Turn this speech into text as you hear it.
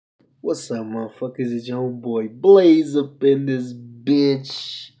What's up, motherfuckers? It's your homeboy Blaze up in this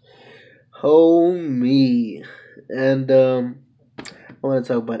bitch, homie. And I want to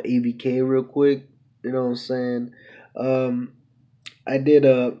talk about ABK real quick. You know what I'm saying? Um, I did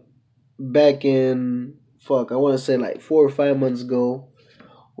back in I want to say like 4 or 5 months ago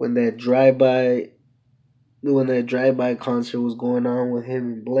when that drive by concert was going on with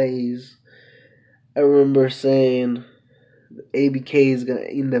him and Blaze. I remember saying ABK is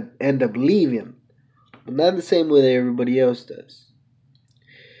gonna end up leaving. But not the same way that everybody else does.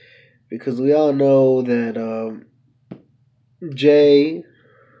 Because we all know that Jay,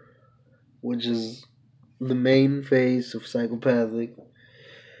 which is the main face of Psychopathic,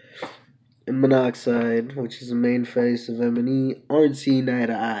 and Monoxide, which is the main face of M&E, aren't seeing eye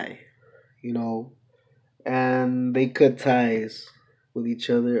to eye, you know, and they cut ties with each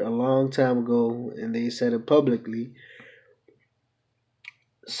other a long time ago, and they said it publicly.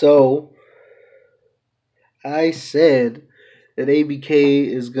 So I said that ABK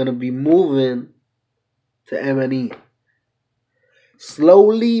is gonna be moving to M&E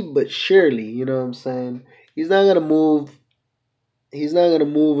slowly but surely. You know what I'm saying? He's not gonna move. He's not gonna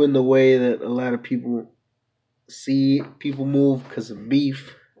move in the way that a lot of people see people move because of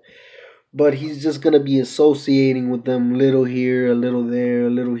beef. But he's just gonna be associating with them, little here, a little there, a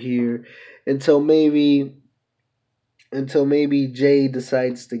little here, until maybe Jay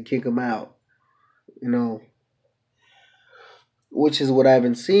decides to kick him out. You know, which is what I've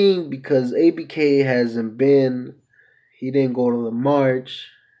been seeing because ABK hasn't been. He didn't go to the march.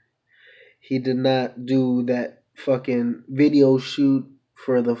 He did not do that fucking video shoot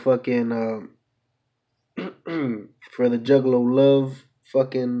for the fucking for the Juggalo Love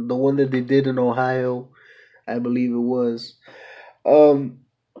fucking the one that they did in Ohio, I believe it was. Um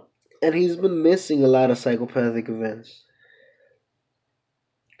and he's been missing a lot of Psychopathic events.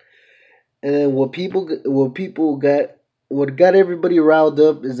 And then what got everybody riled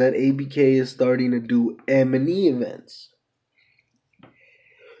up is that ABK is starting to do M&E events.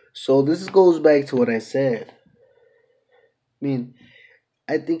 So this goes back to what I said. I mean,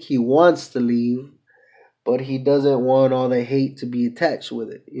 I think he wants to leave, but he doesn't want all the hate to be attached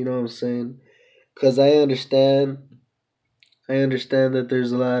with it. You know what I'm saying? Because I understand that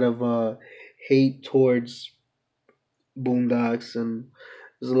there's a lot of hate towards Boondocks, and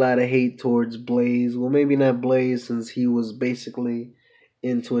there's a lot of hate towards Blaze. Well, maybe not Blaze since he was basically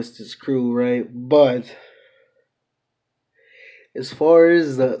in Twisted's crew, right? But as far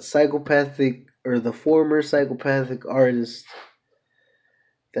as the Psychopathic or the former Psychopathic artist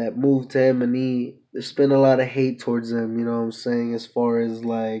that moved to M&E, there's been a lot of hate towards them, you know what I'm saying, as far as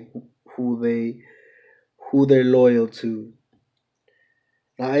like who they who they're loyal to.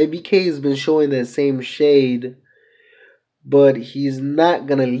 Now ABK has been showing that same shade, but he's not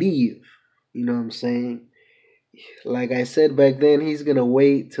gonna leave. You know what I'm saying? Like I said back then, he's gonna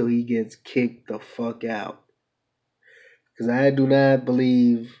wait till he gets kicked the fuck out. Because I do not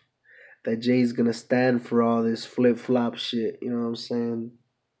believe that Jay's gonna stand for all this flip flop shit. You know what I'm saying?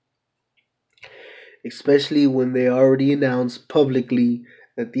 Especially when they already announced publicly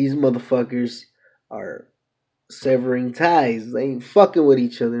that these motherfuckers are severing ties. They ain't fucking with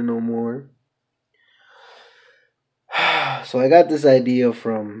each other no more. So I got this idea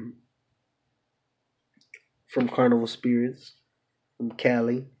from Carnival Spirits from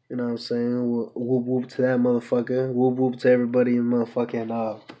Cali. You know what I'm saying? Whoop whoop to that motherfucker. Whoop whoop to everybody in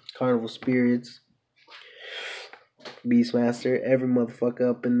motherfucking Carnival Spirits. Beastmaster, every motherfucker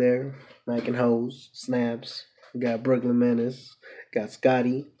up in there. Making hoes, snaps. We got Brooklyn Menace. Got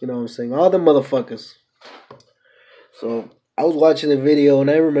Scotty. You know what I'm saying? All the motherfuckers. So I was watching the video and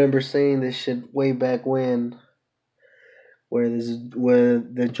I remember saying this shit way back when, where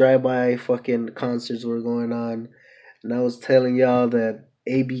the drive-by fucking concerts were going on, and I was telling y'all that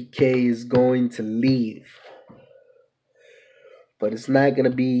ABK is going to leave, but it's not gonna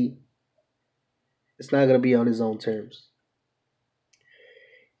be on his own terms.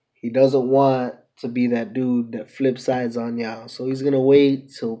 He doesn't want to be that dude that flips sides on y'all, so he's gonna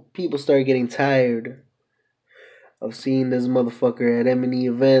wait till people start getting tired of seeing this motherfucker at M&E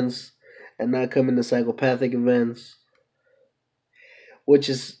events and not coming to Psychopathic events, which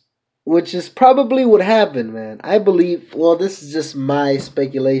is probably what happened, man. I believe. Well, this is just my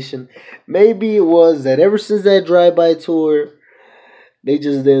speculation. Maybe it was that ever since that drive-by tour, they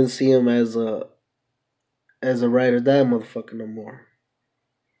just didn't see him as a ride or die motherfucker no more.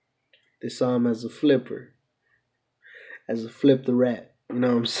 They saw him as a flipper, as a flip the rat. You know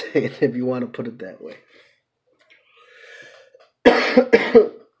what I'm saying? If you want to put it that way.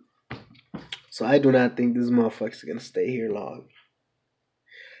 So I do not think this motherfucker's gonna stay here long.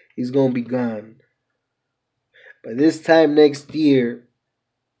 he's gonna be gone. By this time next year,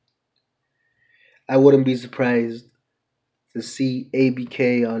 I wouldn't be surprised to see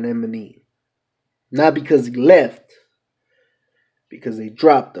ABK on M&E. Not because he left, because they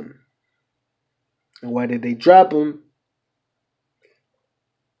dropped him. And why did they drop him?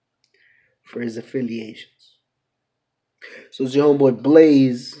 For his affiliations. So it's your homeboy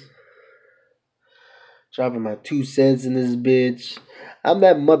Blaze, dropping my 2 cents in this bitch. I'm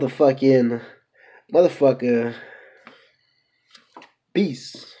that motherfucker.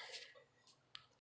 Peace.